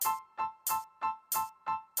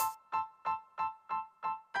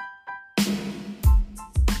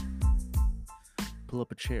pull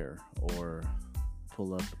up a chair or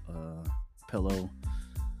pull up a pillow,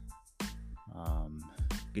 um,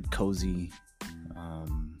 get cozy,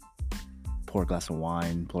 um, pour a glass of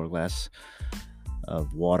wine, pour a glass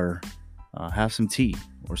of water, have some tea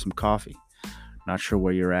or some coffee. Not sure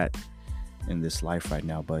where you're at in this life right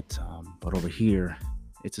now, but over here,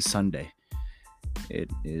 it's a Sunday. It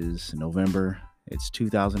is November. It's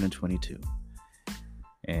 2022,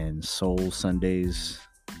 and Soul Sundays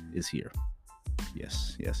is here.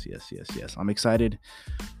 Yes, yes, yes, yes, yes. I'm excited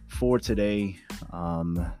for today.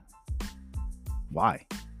 Why?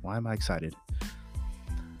 Why am I excited?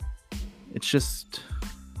 It's just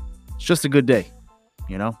a good day,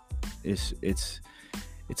 you know. It's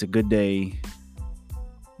a good day,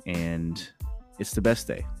 and it's the best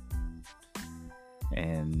day,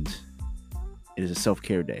 and it is a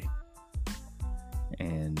self-care day,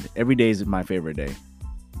 and every day is my favorite day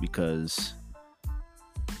because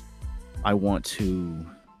I want to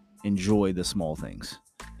enjoy the small things,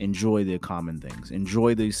 enjoy the common things,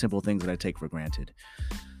 enjoy the simple things that I take for granted.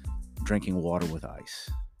 Drinking water with ice,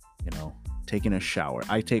 taking a shower.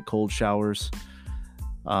 I take cold showers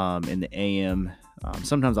in the AM.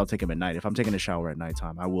 Sometimes I'll take them at night. If I'm taking a shower at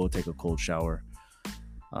nighttime, I will take a cold shower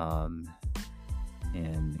and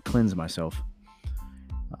cleanse myself.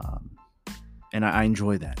 And I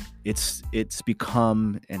enjoy that. It's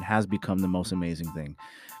become and has become the most amazing thing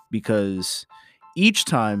because each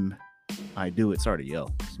time I do it, sorry to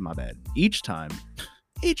yell, it's my bad. Each time,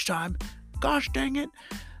 gosh dang it,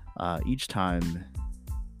 each time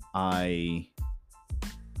I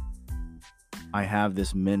have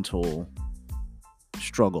this mental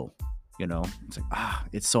struggle, it's like,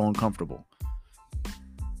 it's so uncomfortable.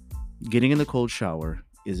 Getting in the cold shower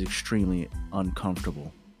is extremely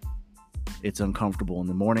uncomfortable. It's uncomfortable in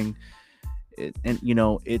the morning,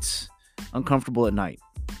 it's uncomfortable at night.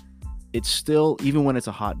 It's still, even when it's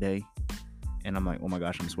a hot day and I'm like, oh my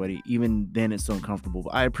gosh, I'm sweaty, even then it's still uncomfortable. But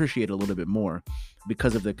I appreciate it a little bit more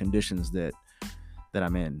because of the conditions that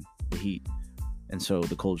I'm in, the heat. And so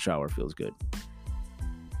the cold shower feels good.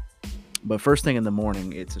 But first thing in the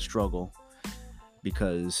morning, it's a struggle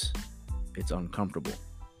because it's uncomfortable.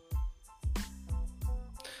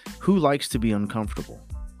 Who likes to be uncomfortable?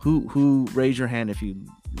 Who raise your hand if you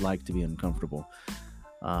like to be uncomfortable?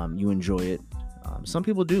 You enjoy it. Some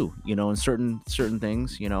people do, in certain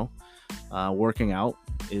things, working out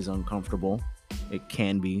is uncomfortable. It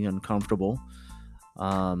can be uncomfortable.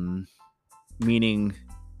 Meaning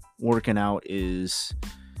working out it's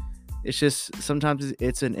just, sometimes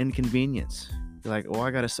it's an inconvenience. You're like, I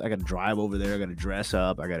gotta drive over there. I gotta dress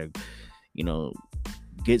up. I gotta,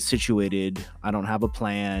 get situated. I don't have a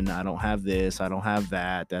plan. I don't have this. I don't have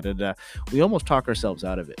that. Da, da, da. We almost talk ourselves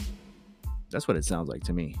out of it. That's what it sounds like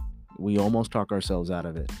to me. We almost talk ourselves out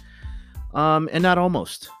of it. And not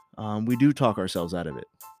almost. We do talk ourselves out of it.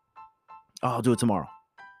 Oh, I'll do it tomorrow.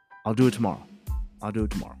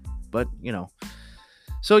 But,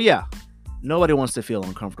 so yeah, nobody wants to feel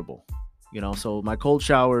uncomfortable, so my cold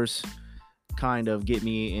showers kind of get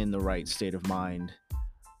me in the right state of mind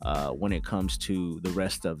when it comes to the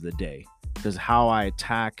rest of the day, because how I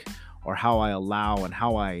attack or how I allow and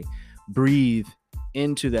how I breathe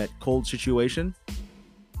into that cold situation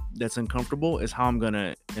that's uncomfortable is how I'm going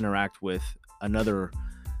to interact with another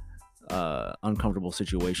uncomfortable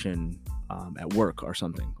situation at work or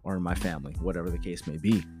something, or in my family, whatever the case may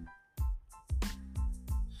be.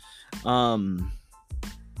 But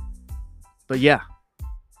yeah,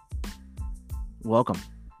 welcome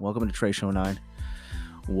to Trey Show 9.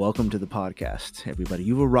 Welcome to the podcast, everybody.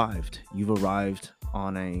 You've arrived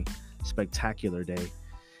on a spectacular day.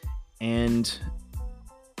 And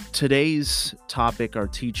today's topic, our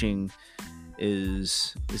teaching,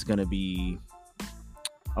 is going to be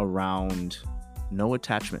around no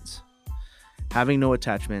attachments. Having no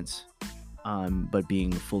attachments, but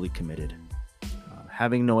being fully committed.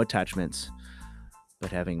 Having no attachments,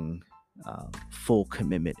 but having full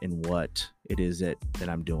commitment in what it is that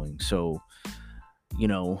I'm doing. So,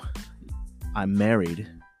 I'm married,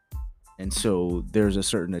 and so there's a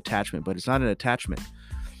certain attachment, but it's not an attachment.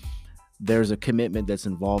 There's a commitment that's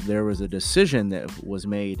involved. There was a decision that was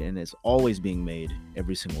made, and it's always being made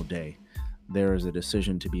every single day. There is a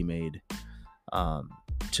decision to be made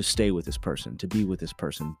to stay with this person, to be with this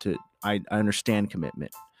person. I understand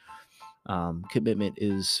commitment. Commitment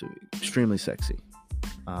is extremely sexy.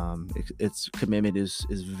 Commitment is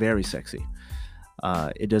very sexy.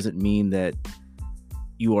 It doesn't mean that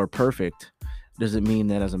you are perfect. It doesn't mean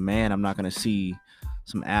that as a man, I'm not going to see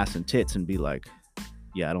some ass and tits and be like,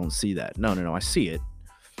 yeah, I don't see that. No, I see it.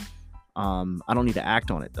 I don't need to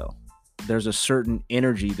act on it though. There's a certain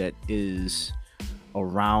energy that is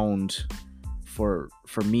around. For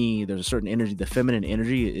me, there's a certain energy. The feminine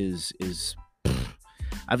energy is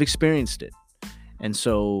I've experienced it, and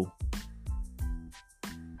so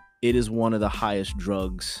it is one of the highest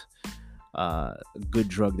drugs, good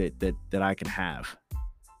drug that I can have,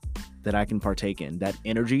 that I can partake in. That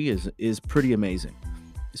energy is pretty amazing.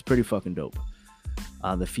 It's pretty fucking dope.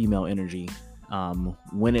 The female energy,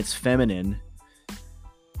 when it's feminine,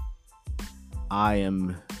 I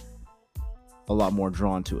am a lot more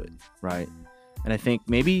drawn to it, right? And I think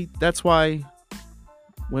maybe that's why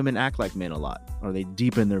women act like men a lot, or they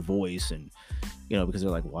deepen their voice, and because they're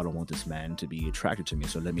like, well, I don't want this man to be attracted to me,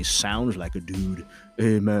 so let me sound like a dude.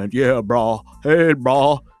 Hey man, yeah, bro. Hey,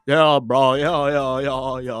 bro. Yeah, bro. Yeah.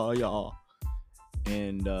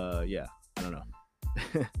 And yeah, I don't know,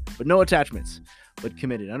 but no attachments, but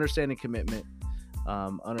committed, understanding commitment,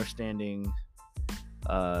 understanding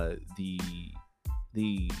the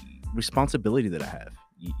responsibility that I have.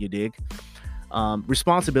 You dig?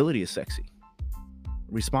 Responsibility is sexy.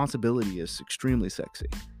 Responsibility is extremely sexy.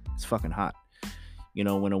 It's fucking hot.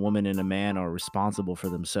 When a woman and a man are responsible for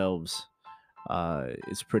themselves,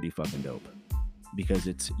 it's pretty fucking dope, because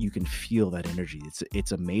you can feel that energy.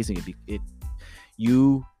 It's amazing.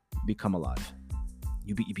 You become alive.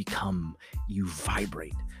 You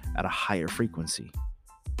vibrate at a higher frequency.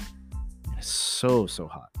 And it's so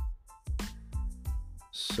hot.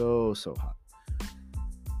 So hot.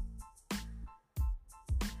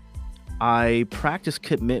 I practice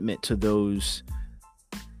commitment to those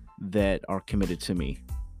that are committed to me.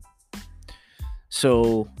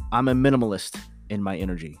 So I'm a minimalist in my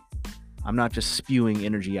energy. I'm not just spewing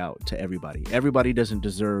energy out to everybody. Everybody doesn't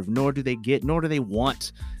deserve, nor do they get, nor do they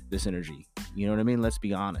want this energy. You know what I mean? Let's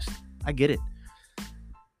be honest. I get it.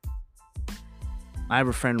 I have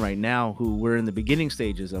a friend right now who we're in the beginning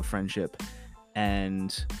stages of friendship,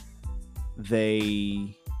 and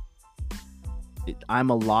I'm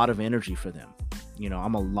a lot of energy for them.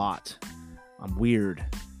 I'm a lot. I'm weird.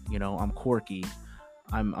 I'm quirky.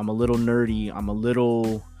 I'm a little nerdy. I'm a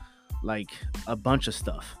little like a bunch of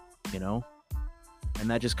stuff, and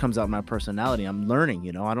that just comes out in my personality. I'm learning,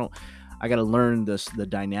 I got to learn the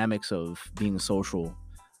dynamics of being social,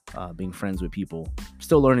 being friends with people.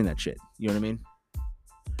 Still learning that shit. You know what I mean?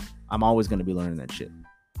 I'm always going to be learning that shit.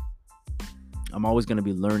 I'm always going to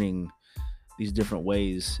be learning these different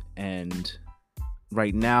ways. And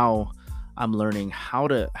right now I'm learning how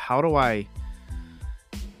do I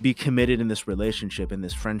be committed in this relationship, in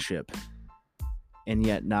this friendship, and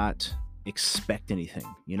yet not expect anything,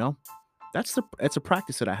 It's a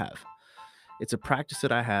practice that I have. It's a practice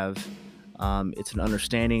that I have. It's an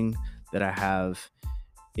understanding that I have.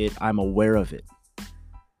 I'm aware of it.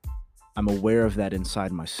 I'm aware of that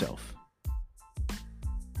inside myself.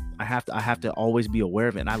 I have to always be aware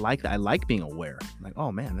of it. And I like that. I like being aware. I'm like,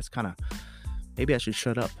 oh man, that's kind of, maybe I should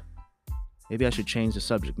shut up. Maybe I should change the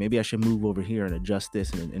subject. Maybe I should move over here and adjust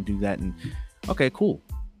this and do that. And okay, cool.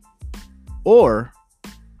 Or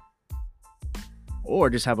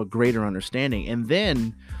just have a greater understanding. And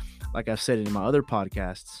then, like I've said in my other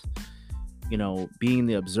podcasts, being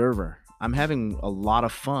the observer. I'm having a lot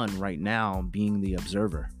of fun right now being the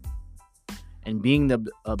observer. And being the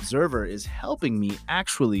observer is helping me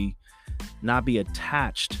actually not be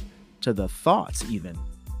attached to the thoughts even,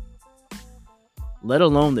 let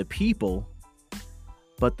alone the people,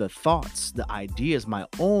 but the thoughts, the ideas, my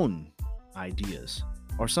own ideas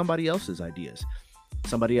or somebody else's ideas.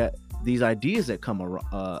 These ideas that come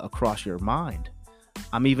across your mind.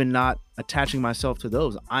 I'm even not attaching myself to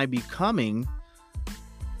those. I'm becoming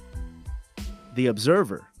the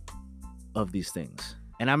observer of these things.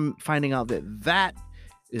 And I'm finding out that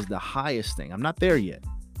is the highest thing. I'm not there yet,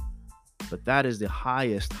 but that is the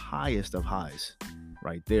highest of highs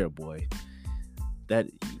right there, boy. That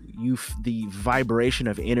the vibration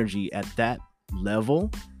of energy at that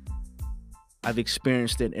level, I've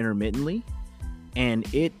experienced it intermittently, and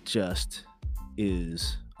it just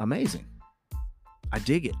is amazing. I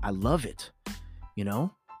dig it. I love it.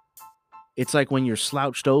 It's like when you're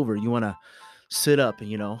slouched over, you want to sit up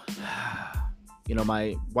and,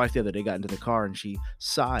 my wife the other day got into the car and she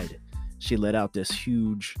sighed. She let out this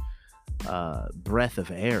huge breath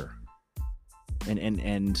of air. And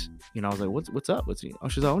I was like, what's up? Oh,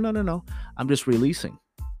 she's like, oh, no. I'm just releasing.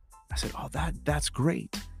 I said, oh, that's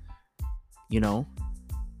great.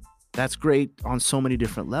 That's great on so many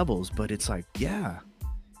different levels, but it's like, yeah,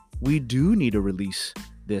 we do need to release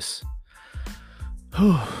this.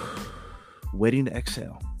 Waiting to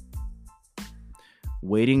exhale.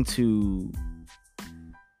 Waiting to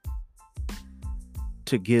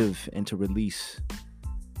give and to release.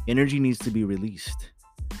 Energy needs to be released.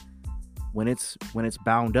 when it's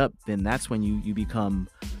bound up, then that's when you become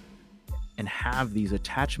and have these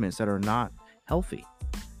attachments that are not healthy.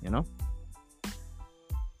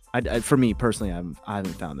 For me personally, I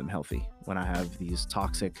haven't found them healthy when I have these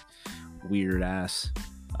toxic, weird ass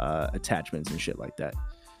attachments and shit like that.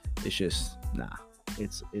 It's just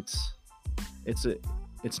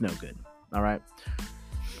it's no good. All right.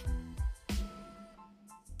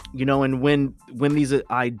 And when these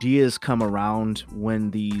ideas come around,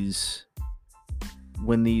 when these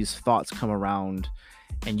thoughts come around,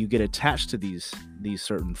 and you get attached to these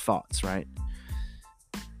certain thoughts, right?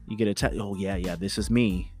 You get attached. Oh yeah, this is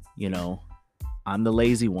me. I'm the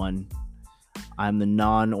lazy one. I'm the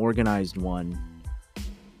non-organized one.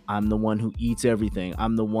 I'm the one who eats everything.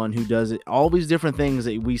 I'm the one who does it. All these different things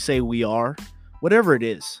that we say we are, whatever it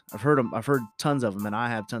is. I've heard them. I've heard tons of them, and I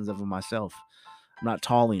have tons of them myself. I'm not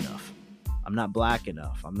tall enough. I'm not black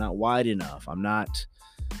enough. I'm not white enough. I'm not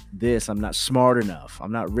this. I'm not smart enough.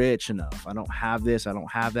 I'm not rich enough. I don't have this. I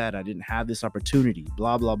don't have that. I didn't have this opportunity.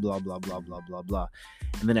 Blah, blah, blah, blah, blah, blah, blah, blah.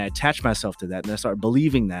 And then I attach myself to that, and I start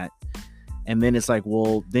believing that. And then it's like,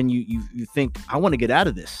 well, then you think, I want to get out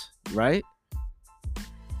of this, right?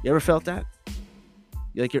 You ever felt that?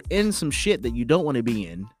 Like you're in some shit that you don't want to be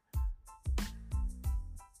in.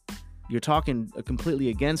 You're talking completely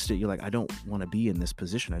against it. You're like, I don't want to be in this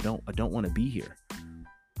position. I don't want to be here.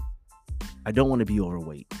 I don't want to be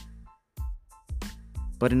overweight.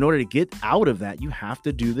 But in order to get out of that, you have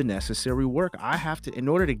to do the necessary work. In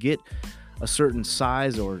order to get a certain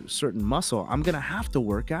size or certain muscle, I'm going to have to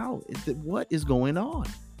work out. What is going on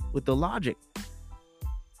with the logic?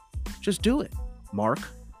 Just do it, Mark.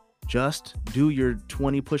 Just do your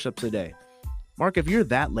 20 push-ups a day. Mark, if you're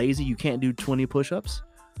that lazy you can't do 20 push-ups,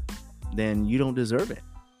 then you don't deserve it.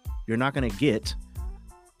 You're not going to get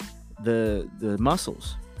the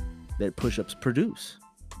muscles that push-ups produce,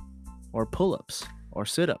 or pull-ups, or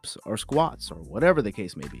sit-ups, or squats, or whatever the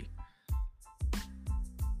case may be.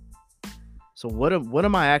 So what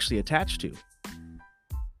am I actually attached to?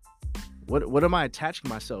 What am I attaching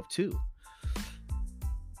myself to?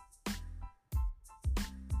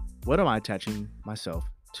 What am I attaching myself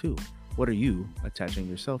to? What are you attaching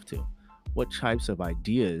yourself to? What types of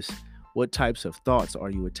ideas, what types of thoughts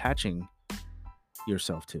are you attaching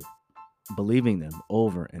yourself to? Believing them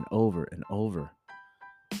over and over and over.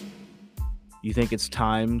 You think it's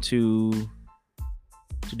time to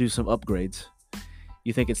do some upgrades.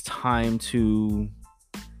 You think it's time to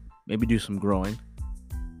maybe do some growing,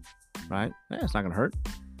 right? It's not going to hurt.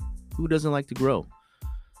 Who doesn't like to grow?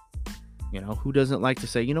 Who doesn't like to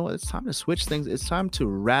say, you know what, it's time to switch things. It's time to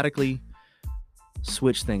radically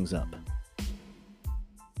switch things up.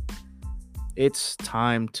 It's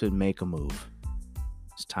time to make a move.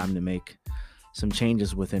 It's time to make some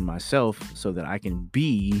changes within myself so that I can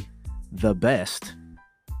be the best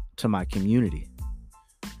to my community.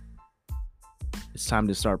 It's time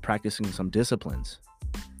to start practicing some disciplines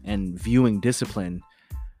and viewing discipline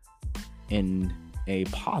in a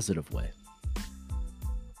positive way.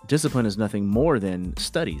 Discipline is nothing more than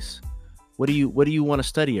studies. What do you want to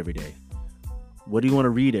study every day? What do you want to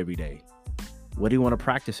read every day? What do you want to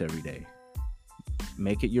practice every day?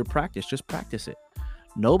 Make it your practice. Just practice it.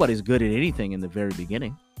 Nobody's good at anything in the very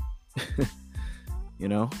beginning.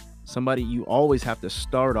 You always have to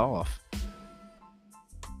start off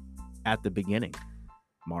at the beginning,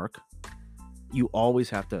 Mark. You always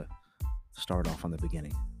have to start off on the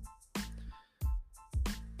beginning.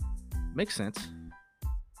 Makes sense.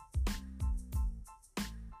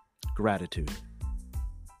 Gratitude.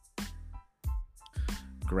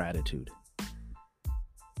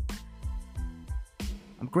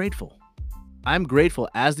 I'm grateful. I'm grateful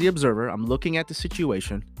as the observer. I'm looking at the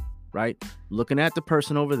situation, right? Looking at the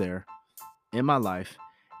person over there in my life,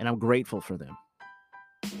 and I'm grateful for them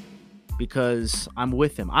because I'm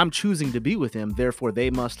with them. I'm choosing to be with them. Therefore, they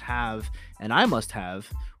must have, and I must have,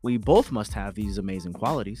 we both must have these amazing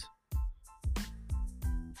qualities,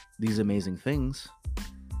 these amazing things.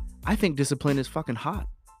 I think discipline is fucking hot.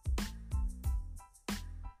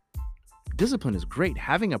 Discipline is great.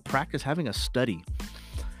 Having a practice, having a study,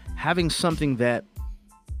 having something that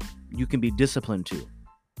you can be disciplined to.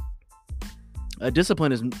 A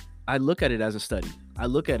discipline is, I look at it as a study. I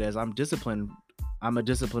look at it as I'm disciplined. I'm a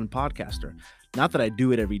disciplined podcaster. Not that I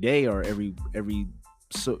do it every day or every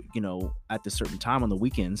at the certain time on the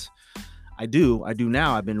weekends. I do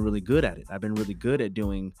now. I've been really good at it. I've been really good at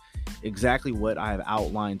doing exactly what I have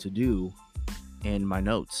outlined to do in my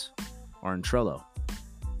notes or in Trello.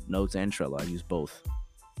 Notes and Trello. I use both.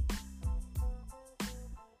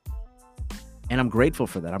 And I'm grateful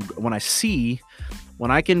for that.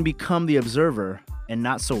 When I can become the observer and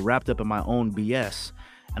not so wrapped up in my own BS,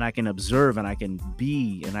 and I can observe and I can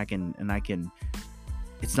be and I can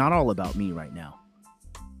it's not all about me right now.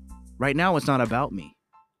 Right now it's not about me.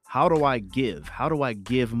 How do I give? How do I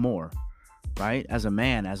give more? Right? As a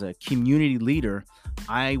man, as a community leader,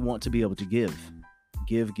 I want to be able to give.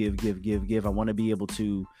 Give. I want to be able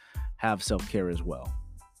to have self-care as well.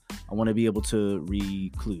 I want to be able to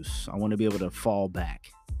recluse. I want to be able to fall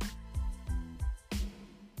back.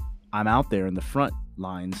 I'm out there in the front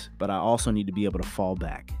lines, but I also need to be able to fall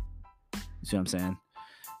back. You see what I'm saying?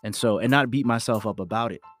 And not beat myself up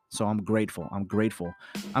about it. So I'm grateful. I'm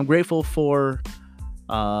grateful for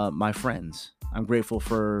my friends. I'm grateful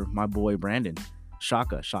for my boy Brandon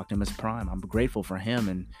Shaka, Shocktimus Prime. I'm grateful for him,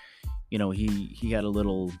 and he had a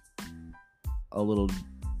little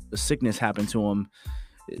sickness happen to him.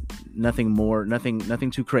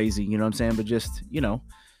 Nothing too crazy, you know what I'm saying? But just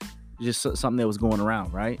something that was going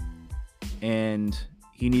around, right? And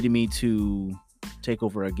he needed me to take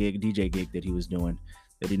over a DJ gig that he was doing,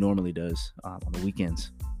 that he normally does on the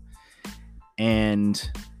weekends.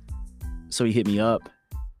 And so he hit me up,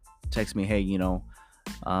 text me, hey,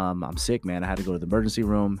 I'm sick, man. I had to go to the emergency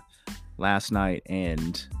room last night,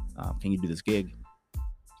 and can you do this gig?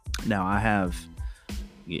 Now, I have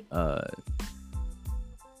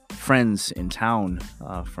friends in town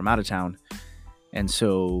from out of town, and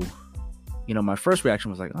so my first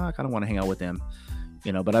reaction was like, I kind of want to hang out with them,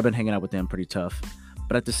 but I've been hanging out with them pretty tough.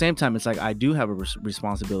 But at the same time, it's like I do have a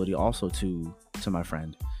responsibility also to my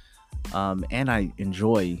friend, and I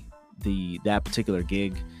enjoy that particular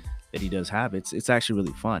gig that he does have. It's actually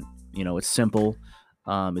really fun. It's simple,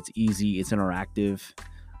 it's easy, it's interactive,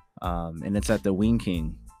 and it's at the Wing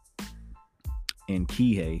King in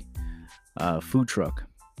Kihei food truck.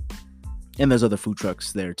 And there's other food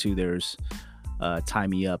trucks there too. There's Tie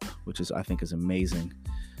Me Up, which I think is amazing.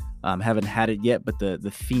 Haven't had it yet, but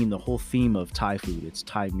the whole theme of Thai food, it's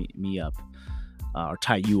Tie Me Up, or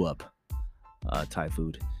Tie You Up, Thai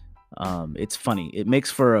food. It's funny. It makes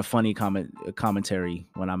for a funny commentary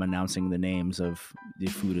when I'm announcing the names of the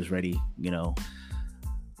food is ready.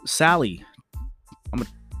 Sally, I'm gonna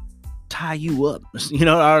tie you up.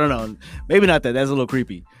 I don't know. Maybe not that. That's a little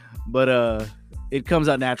creepy, but it comes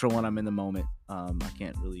out natural when I'm in the moment. I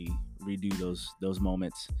can't really redo those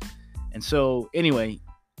moments. And so anyway,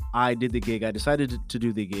 I did the gig. I decided to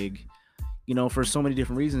do the gig, for so many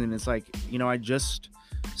different reasons. And it's like, I just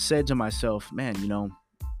said to myself, man,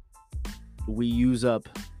 we use up,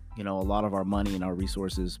 a lot of our money and our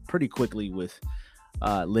resources pretty quickly with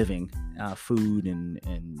living, food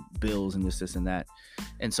and bills and this and that.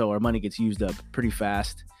 And so our money gets used up pretty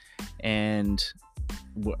fast, and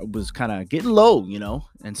was kind of getting low,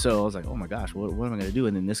 and so I was like, oh my gosh, what am I going to do?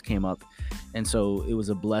 And then this came up, and so it was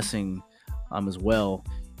a blessing as well.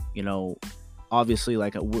 Obviously,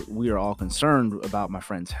 like, we are all concerned about my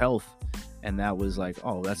friend's health, and that was like,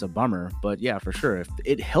 oh, that's a bummer. But yeah, for sure, if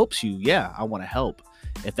it helps you, yeah, I want to help.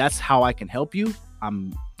 If that's how I can help you,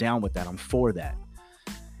 I'm down with that. I'm for that.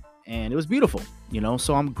 And it was beautiful,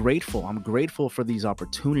 so I'm grateful for these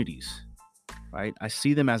opportunities, right? I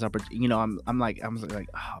see them as I'm like,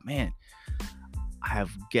 oh man, I have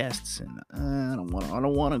guests, and I don't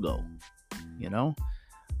want to go,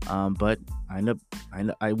 but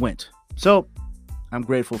I went. So I'm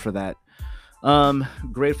grateful for that.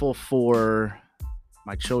 Grateful for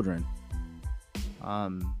my children,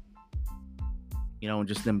 and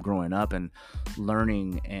just them growing up and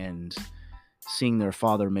learning and seeing their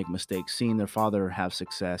father make mistakes, seeing their father have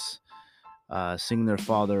success, seeing their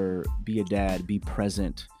father be a dad, be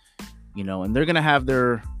present, and they're going to have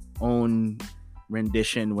their own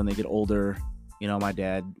rendition when they get older. My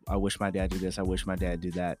dad, I wish my dad did this. I wish my dad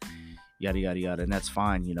did that, yada, yada, yada. And that's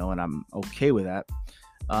fine, and I'm okay with that.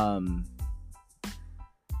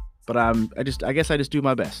 But I guess I just do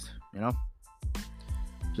my best,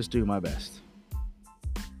 just do my best.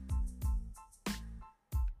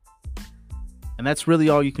 And that's really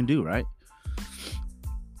all you can do, right?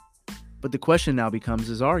 But the question now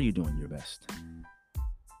becomes, are you doing your best?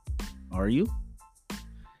 Are you?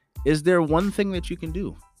 Is there one thing that you can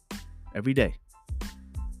do every day?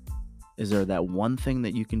 Is there that one thing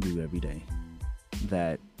that you can do every day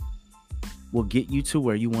that will get you to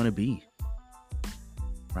where you want to be?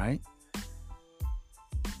 Right?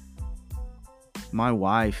 My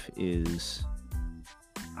wife is,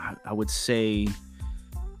 I would say,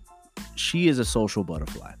 she is a social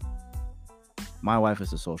butterfly. My wife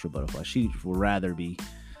is a social butterfly. She would rather be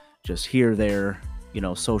just here, there,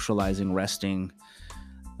 socializing, resting,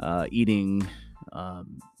 eating,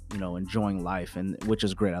 enjoying life, and which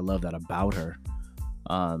is great. I love that about her.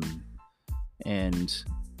 And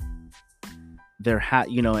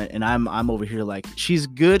and I'm over here like, she's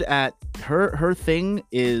good at her thing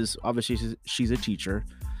is obviously she's a teacher.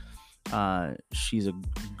 She's a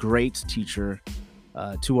great teacher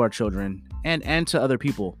to our children and to other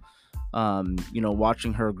people.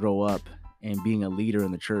 Watching her grow up and being a leader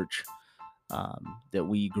in the church that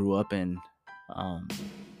we grew up in,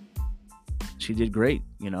 she did great.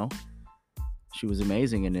 She was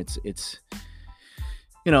amazing, and it's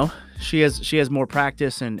she has more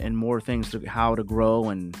practice and more things to how to grow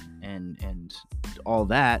and all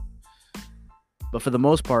that. But for the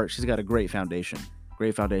most part, she's got a great foundation,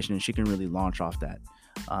 and she can really launch off that.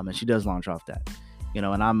 And she does launch off that,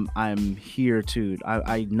 and I'm here to,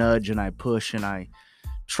 I nudge and I push and I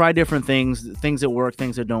try different things that work,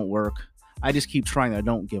 things that don't work. I just keep trying. I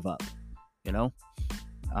don't give up, and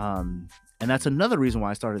that's another reason why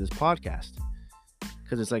I started this podcast,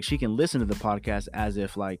 because it's like she can listen to the podcast as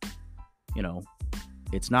if like,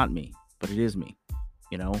 it's not me, but it is me,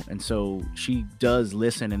 and so she does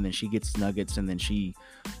listen, and then she gets nuggets, and then she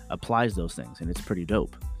applies those things, and it's pretty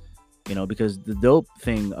dope, because the dope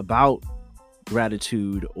thing about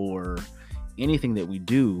gratitude or anything that we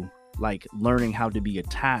do, like learning how to be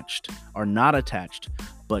attached or not attached,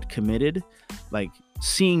 but committed, like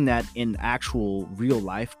seeing that in actual real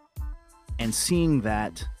life and seeing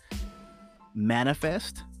that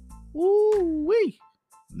manifest, ooh-wee,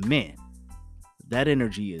 man, that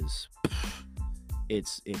energy is,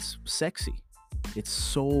 it's sexy. It's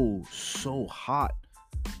so hot.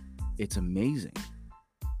 It's amazing.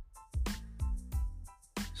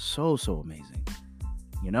 So amazing,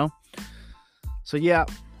 So yeah,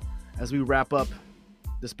 as we wrap up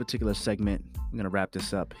this particular segment, I'm going to wrap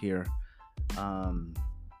this up here. I'm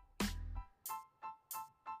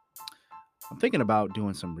thinking about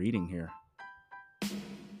doing some reading here.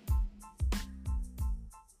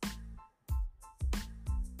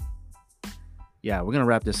 Yeah, we're going to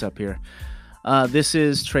wrap this up here. This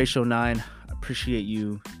is Trey Show 9. I appreciate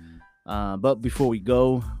you. But before we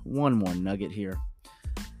go, one more nugget here.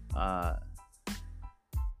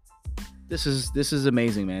 This is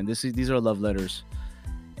amazing, man. These are love letters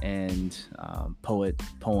and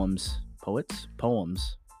poems from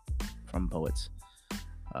poets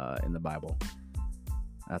in the Bible.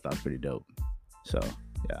 I thought it was pretty dope. So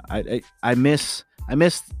yeah,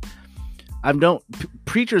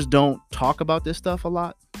 preachers don't talk about this stuff a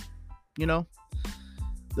lot,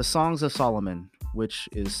 the Songs of Solomon, which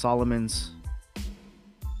is Solomon's,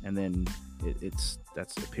 and then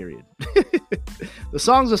that's the period. The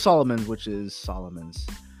Songs of Solomon, which is Solomon's.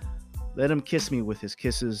 Let him kiss me with his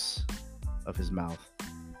kisses of his mouth,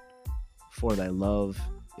 for thy love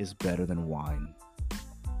is better than wine.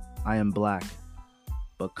 I am black,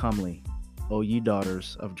 but comely, O ye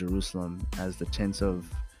daughters of Jerusalem, as the tents of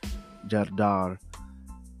Jardar,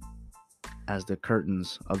 as the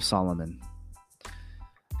curtains of Solomon.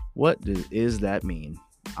 What does that mean?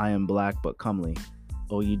 I am black but comely,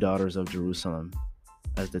 O ye daughters of Jerusalem,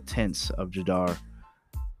 as the tents of Jardar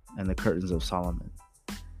and the curtains of Solomon.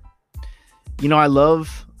 I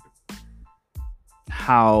love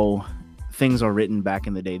how things are written back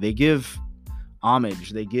in the day. They give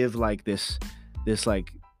homage. They give like this how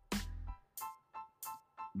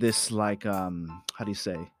do you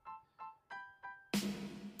say?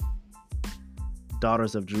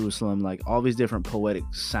 Daughters of Jerusalem, like all these different poetic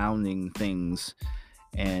sounding things,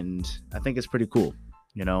 and I think it's pretty cool.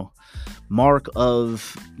 Mark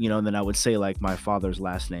of, then I would say like my father's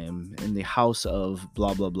last name, in the house of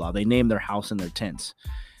blah blah blah. They named their house and their tents.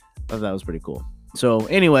 I thought that was pretty cool. So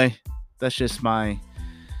anyway, that's just my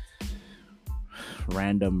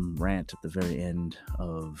random rant at the very end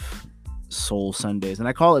of Soul Sundays, and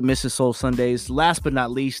I call it Mrs. Soul Sundays. Last but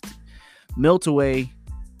not least, melt away,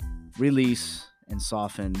 release, and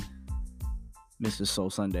soften. Mrs. Soul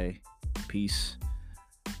Sunday. Peace.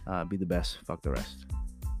 Be the best. Fuck the rest.